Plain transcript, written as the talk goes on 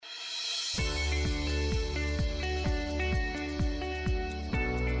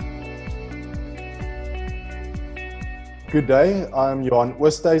Good day, I'm Johan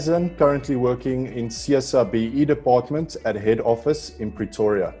Oosthuizen, currently working in CSRBE department at head office in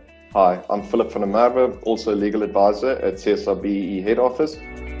Pretoria. Hi, I'm Philip van der Merwe, also legal advisor at CSRBE head office.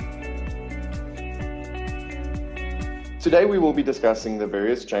 Today we will be discussing the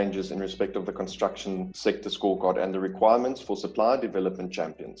various changes in respect of the construction sector scorecard and the requirements for supplier development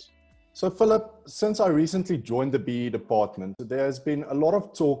champions. So Philip, since I recently joined the BE department, there has been a lot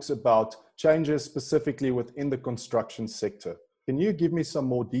of talks about changes specifically within the construction sector. Can you give me some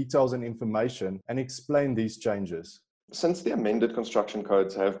more details and information and explain these changes? Since the amended construction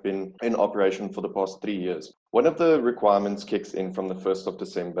codes have been in operation for the past 3 years, one of the requirements kicks in from the 1st of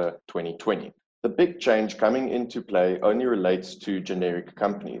December 2020. The big change coming into play only relates to generic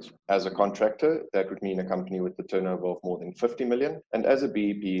companies. As a contractor, that would mean a company with a turnover of more than 50 million, and as a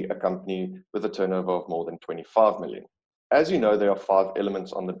BEP, a company with a turnover of more than 25 million. As you know, there are 5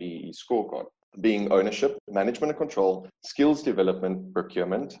 elements on the BEE scorecard, being ownership, management and control, skills development,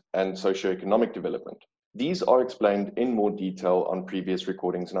 procurement, and socioeconomic development. These are explained in more detail on previous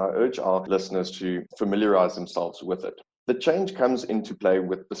recordings, and I urge our listeners to familiarize themselves with it. The change comes into play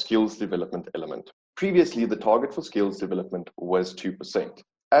with the skills development element. Previously, the target for skills development was 2%.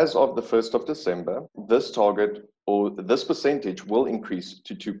 As of the 1st of December, this target or this percentage will increase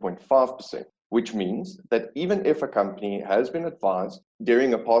to 2.5%, which means that even if a company has been advised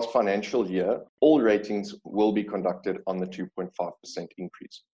during a past financial year, all ratings will be conducted on the 2.5%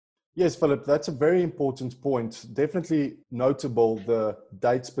 increase. Yes, Philip, that's a very important point. Definitely notable the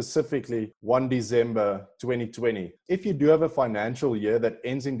date specifically, 1 December 2020. If you do have a financial year that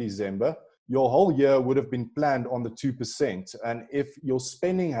ends in December, your whole year would have been planned on the 2%. And if your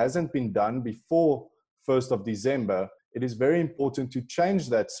spending hasn't been done before 1st of December, it is very important to change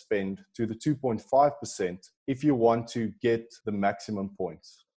that spend to the 2.5% if you want to get the maximum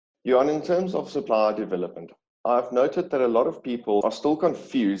points. Johan, in terms of supplier development, I've noted that a lot of people are still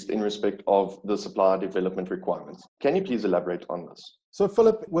confused in respect of the supplier development requirements. Can you please elaborate on this? So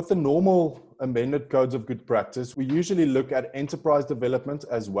Philip, with the normal amended codes of good practice, we usually look at enterprise development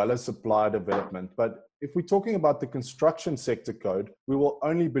as well as supplier development. But if we're talking about the construction sector code, we will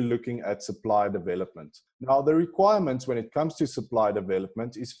only be looking at supplier development. Now, the requirements when it comes to supplier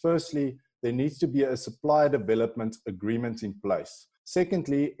development is firstly, there needs to be a supplier development agreement in place.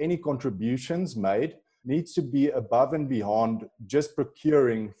 Secondly, any contributions made needs to be above and beyond just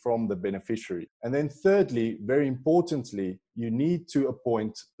procuring from the beneficiary. And then thirdly, very importantly, you need to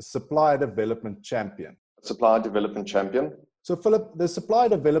appoint a supplier development champion. Supplier development champion? So Philip, the supplier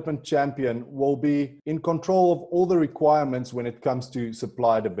development champion will be in control of all the requirements when it comes to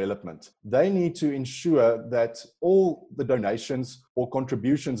supplier development. They need to ensure that all the donations or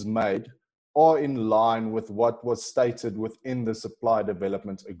contributions made are in line with what was stated within the supplier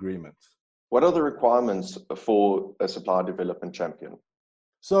development agreement. What are the requirements for a supplier development champion?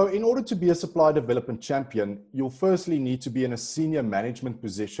 So in order to be a supplier development champion, you'll firstly need to be in a senior management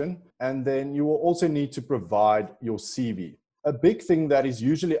position, and then you will also need to provide your CV. A big thing that is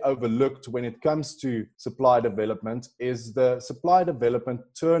usually overlooked when it comes to supplier development is the supplier development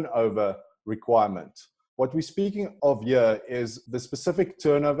turnover requirement. What we're speaking of here is the specific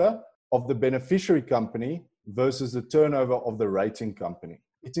turnover of the beneficiary company versus the turnover of the rating company.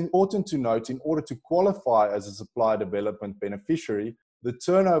 It's important to note, in order to qualify as a supplier development beneficiary, the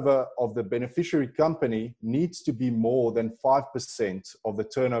turnover of the beneficiary company needs to be more than 5% of the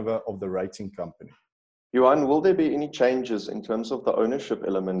turnover of the rating company. Johan, will there be any changes in terms of the ownership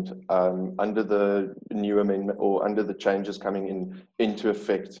element under the new amendment or under the changes coming into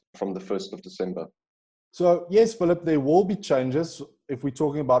effect from the 1st of December? So yes, Philip, there will be changes if we're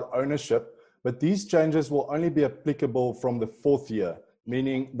talking about ownership, but these changes will only be applicable from the 4th year.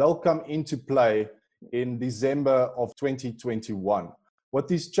 Meaning they'll come into play in December of 2021. What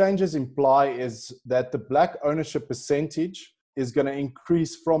these changes imply is that the black ownership percentage is going to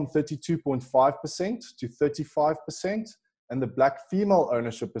increase from 32.5% to 35%, and the black female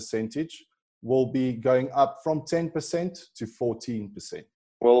ownership percentage will be going up from 10% to 14%.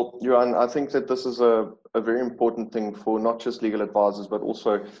 Well, Johan, I think that this is a very important thing for not just legal advisors, but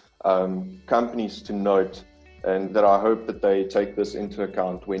also companies to note, and that I hope that they take this into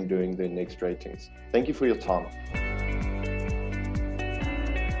account when doing their next ratings. Thank you for your time.